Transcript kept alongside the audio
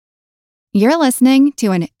You're listening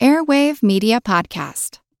to an Airwave Media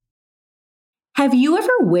Podcast. Have you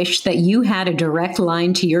ever wished that you had a direct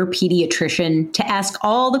line to your pediatrician to ask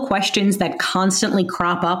all the questions that constantly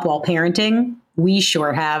crop up while parenting? We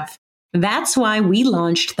sure have. That's why we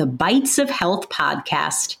launched the Bites of Health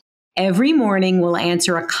podcast. Every morning, we'll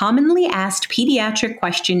answer a commonly asked pediatric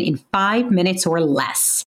question in 5 minutes or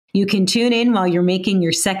less. You can tune in while you're making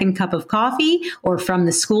your second cup of coffee or from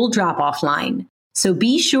the school drop-off line. So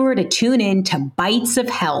be sure to tune in to Bites of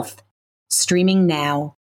Health, streaming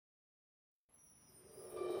now.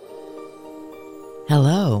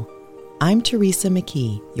 Hello, I'm Teresa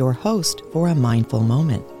McKee, your host for A Mindful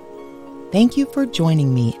Moment. Thank you for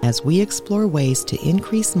joining me as we explore ways to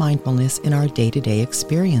increase mindfulness in our day-to-day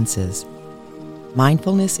experiences.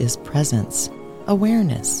 Mindfulness is presence,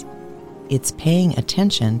 awareness. It's paying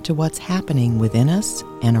attention to what's happening within us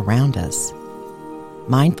and around us.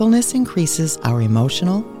 Mindfulness increases our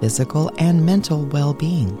emotional, physical, and mental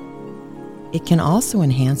well-being. It can also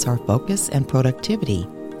enhance our focus and productivity,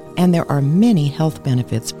 and there are many health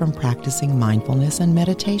benefits from practicing mindfulness and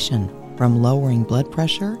meditation, from lowering blood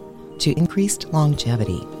pressure to increased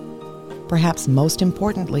longevity. Perhaps most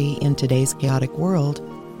importantly, in today's chaotic world,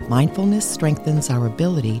 mindfulness strengthens our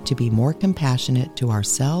ability to be more compassionate to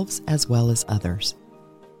ourselves as well as others.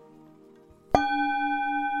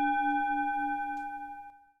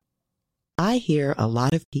 I hear a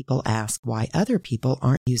lot of people ask why other people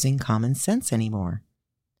aren't using common sense anymore.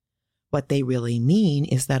 What they really mean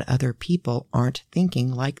is that other people aren't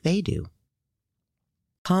thinking like they do.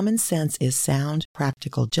 Common sense is sound,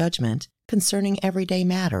 practical judgment concerning everyday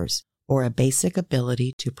matters, or a basic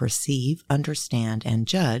ability to perceive, understand, and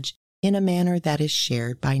judge in a manner that is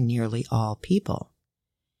shared by nearly all people.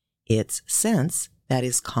 It's sense that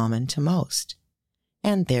is common to most.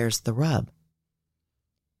 And there's the rub.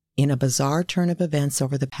 In a bizarre turn of events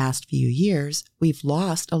over the past few years, we've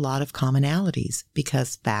lost a lot of commonalities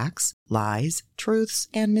because facts, lies, truths,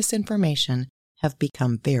 and misinformation have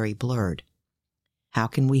become very blurred. How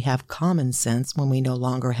can we have common sense when we no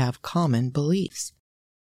longer have common beliefs?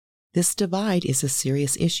 This divide is a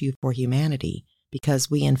serious issue for humanity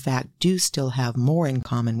because we in fact do still have more in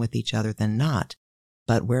common with each other than not,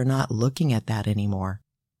 but we're not looking at that anymore.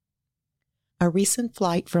 A recent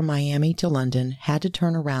flight from Miami to London had to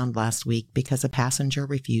turn around last week because a passenger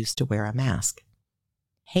refused to wear a mask.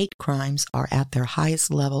 Hate crimes are at their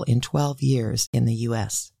highest level in 12 years in the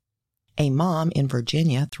U.S. A mom in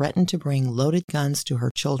Virginia threatened to bring loaded guns to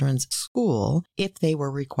her children's school if they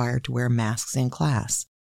were required to wear masks in class.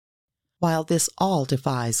 While this all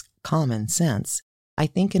defies common sense, I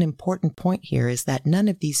think an important point here is that none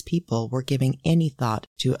of these people were giving any thought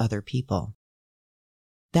to other people.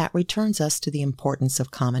 That returns us to the importance of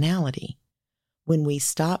commonality. When we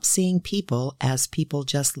stop seeing people as people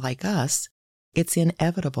just like us, it's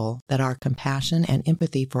inevitable that our compassion and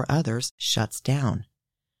empathy for others shuts down.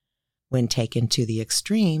 When taken to the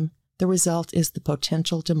extreme, the result is the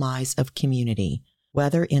potential demise of community,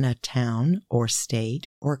 whether in a town or state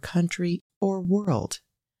or country or world.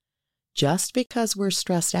 Just because we're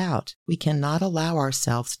stressed out, we cannot allow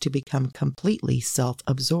ourselves to become completely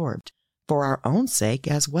self-absorbed, for our own sake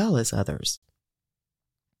as well as others.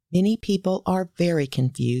 Many people are very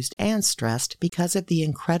confused and stressed because of the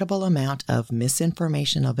incredible amount of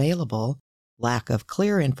misinformation available, lack of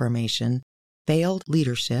clear information, failed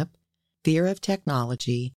leadership, fear of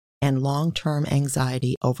technology, and long-term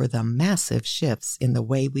anxiety over the massive shifts in the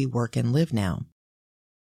way we work and live now.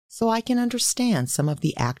 So I can understand some of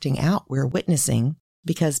the acting out we're witnessing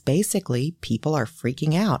because basically people are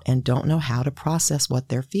freaking out and don't know how to process what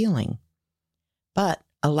they're feeling. But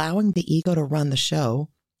allowing the ego to run the show,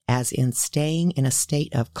 as in staying in a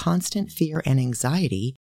state of constant fear and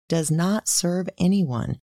anxiety, does not serve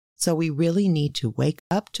anyone, so we really need to wake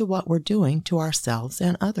up to what we're doing to ourselves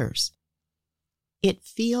and others. It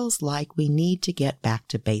feels like we need to get back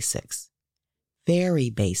to basics. Very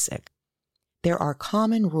basic. There are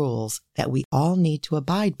common rules that we all need to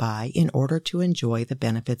abide by in order to enjoy the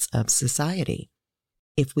benefits of society.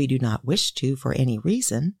 If we do not wish to for any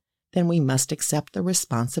reason, then we must accept the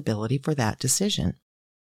responsibility for that decision.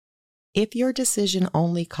 If your decision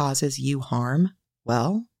only causes you harm,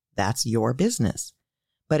 well, that's your business.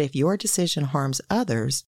 But if your decision harms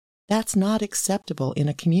others, that's not acceptable in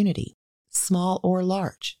a community, small or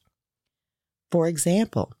large. For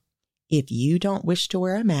example, if you don't wish to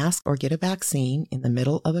wear a mask or get a vaccine in the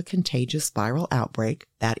middle of a contagious viral outbreak,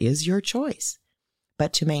 that is your choice.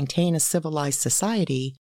 But to maintain a civilized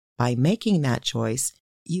society, by making that choice,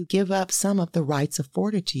 you give up some of the rights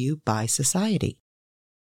afforded to you by society.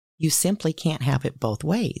 You simply can't have it both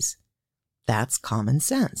ways. That's common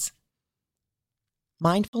sense.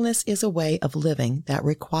 Mindfulness is a way of living that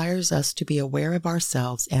requires us to be aware of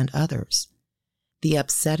ourselves and others. The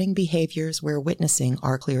upsetting behaviors we're witnessing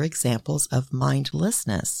are clear examples of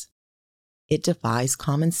mindlessness. It defies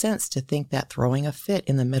common sense to think that throwing a fit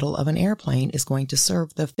in the middle of an airplane is going to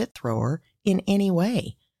serve the fit thrower in any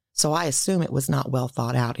way, so I assume it was not well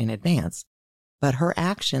thought out in advance. But her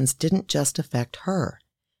actions didn't just affect her.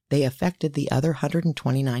 They affected the other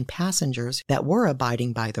 129 passengers that were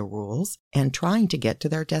abiding by the rules and trying to get to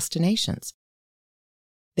their destinations.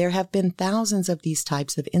 There have been thousands of these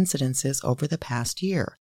types of incidences over the past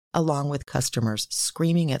year, along with customers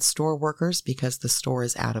screaming at store workers because the store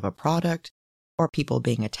is out of a product, or people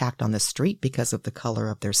being attacked on the street because of the color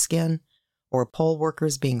of their skin, or poll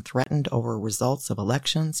workers being threatened over results of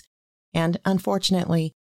elections, and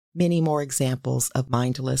unfortunately, many more examples of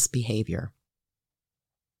mindless behavior.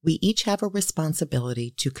 We each have a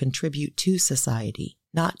responsibility to contribute to society,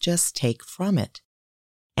 not just take from it.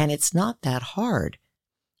 And it's not that hard.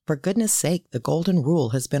 For goodness sake, the Golden Rule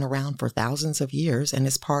has been around for thousands of years and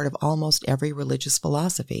is part of almost every religious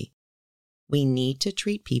philosophy. We need to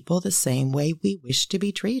treat people the same way we wish to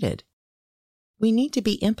be treated. We need to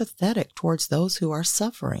be empathetic towards those who are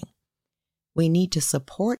suffering. We need to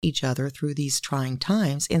support each other through these trying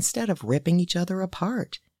times instead of ripping each other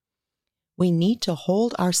apart. We need to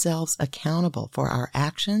hold ourselves accountable for our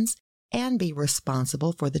actions and be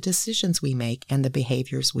responsible for the decisions we make and the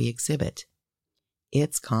behaviors we exhibit.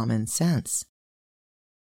 It's common sense.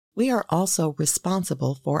 We are also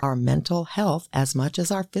responsible for our mental health as much as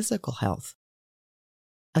our physical health.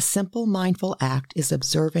 A simple mindful act is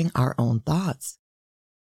observing our own thoughts.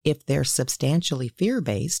 If they're substantially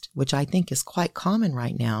fear-based, which I think is quite common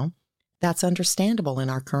right now, that's understandable in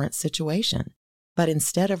our current situation. But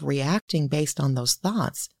instead of reacting based on those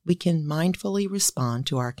thoughts, we can mindfully respond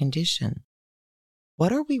to our condition.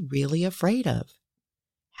 What are we really afraid of?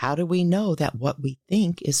 How do we know that what we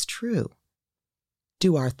think is true?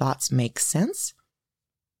 Do our thoughts make sense?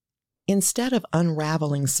 Instead of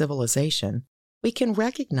unraveling civilization, we can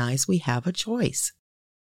recognize we have a choice.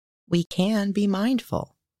 We can be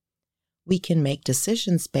mindful. We can make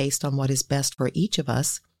decisions based on what is best for each of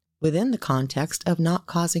us within the context of not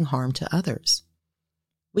causing harm to others.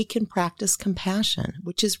 We can practice compassion,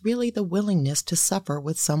 which is really the willingness to suffer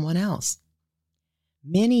with someone else.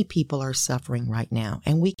 Many people are suffering right now,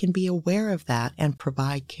 and we can be aware of that and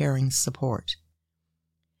provide caring support.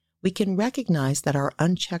 We can recognize that our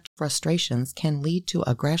unchecked frustrations can lead to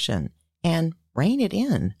aggression and rein it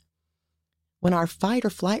in. When our fight or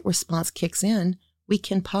flight response kicks in, we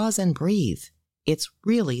can pause and breathe. It's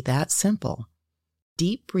really that simple.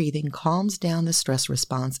 Deep breathing calms down the stress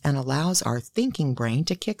response and allows our thinking brain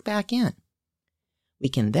to kick back in. We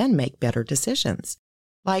can then make better decisions,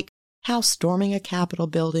 like how storming a Capitol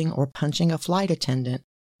building or punching a flight attendant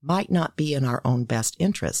might not be in our own best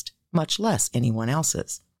interest, much less anyone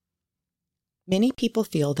else's. Many people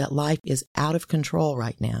feel that life is out of control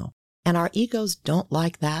right now, and our egos don't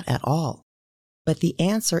like that at all. But the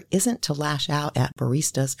answer isn't to lash out at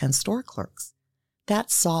baristas and store clerks.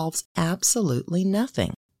 That solves absolutely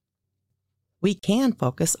nothing. We can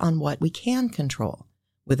focus on what we can control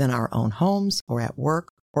within our own homes or at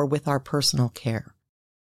work or with our personal care.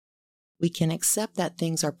 We can accept that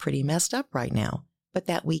things are pretty messed up right now, but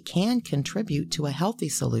that we can contribute to a healthy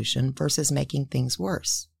solution versus making things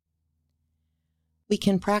worse. We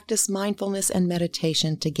can practice mindfulness and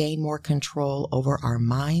meditation to gain more control over our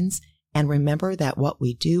minds and remember that what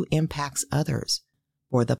we do impacts others,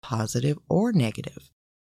 for the positive or negative.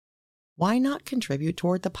 Why not contribute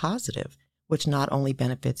toward the positive, which not only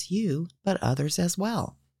benefits you, but others as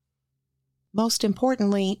well? Most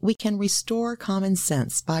importantly, we can restore common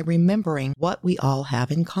sense by remembering what we all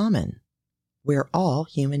have in common. We're all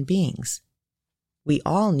human beings. We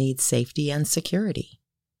all need safety and security.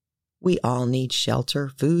 We all need shelter,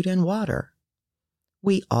 food, and water.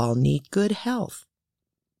 We all need good health.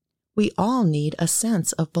 We all need a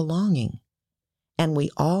sense of belonging. And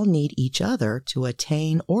we all need each other to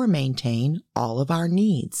attain or maintain all of our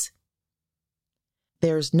needs.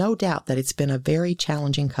 There's no doubt that it's been a very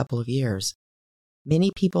challenging couple of years.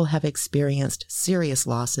 Many people have experienced serious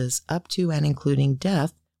losses up to and including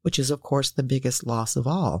death, which is of course the biggest loss of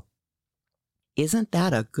all. Isn't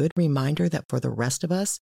that a good reminder that for the rest of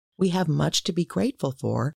us, we have much to be grateful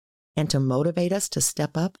for and to motivate us to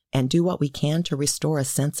step up and do what we can to restore a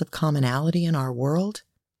sense of commonality in our world?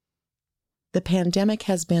 The pandemic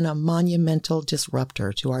has been a monumental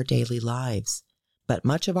disruptor to our daily lives, but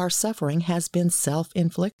much of our suffering has been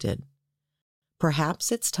self-inflicted.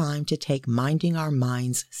 Perhaps it's time to take minding our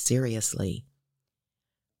minds seriously.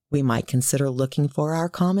 We might consider looking for our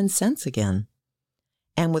common sense again.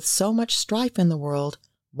 And with so much strife in the world,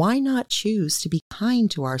 why not choose to be kind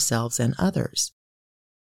to ourselves and others?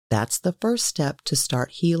 That's the first step to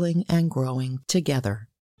start healing and growing together.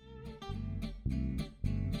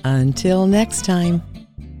 Until next time,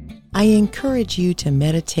 I encourage you to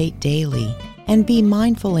meditate daily and be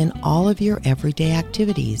mindful in all of your everyday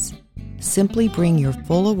activities. Simply bring your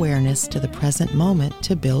full awareness to the present moment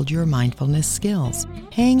to build your mindfulness skills,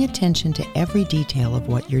 paying attention to every detail of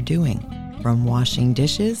what you're doing, from washing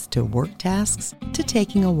dishes to work tasks to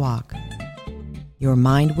taking a walk. Your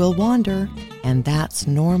mind will wander, and that's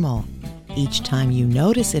normal. Each time you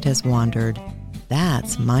notice it has wandered,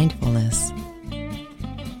 that's mindfulness.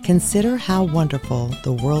 Consider how wonderful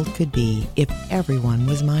the world could be if everyone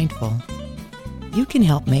was mindful. You can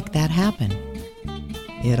help make that happen.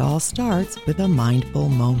 It all starts with a mindful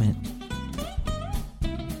moment.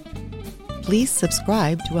 Please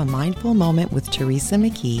subscribe to A Mindful Moment with Teresa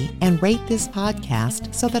McKee and rate this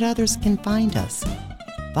podcast so that others can find us.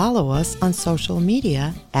 Follow us on social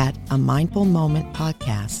media at A Mindful Moment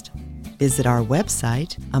Podcast. Visit our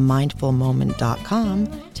website,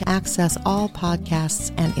 amindfulmoment.com, to access all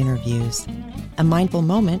podcasts and interviews. A Mindful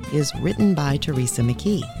Moment is written by Teresa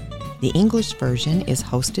McKee. The English version is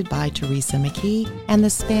hosted by Teresa McKee, and the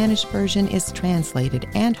Spanish version is translated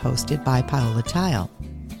and hosted by Paola Tile.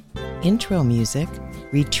 Intro music,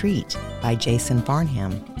 Retreat by Jason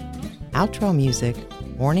Farnham. Outro music,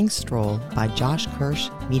 Morning Stroll by Josh Kirsch,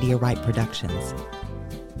 Media Right Productions.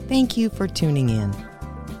 Thank you for tuning in.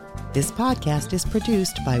 This podcast is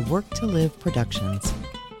produced by Work to Live Productions.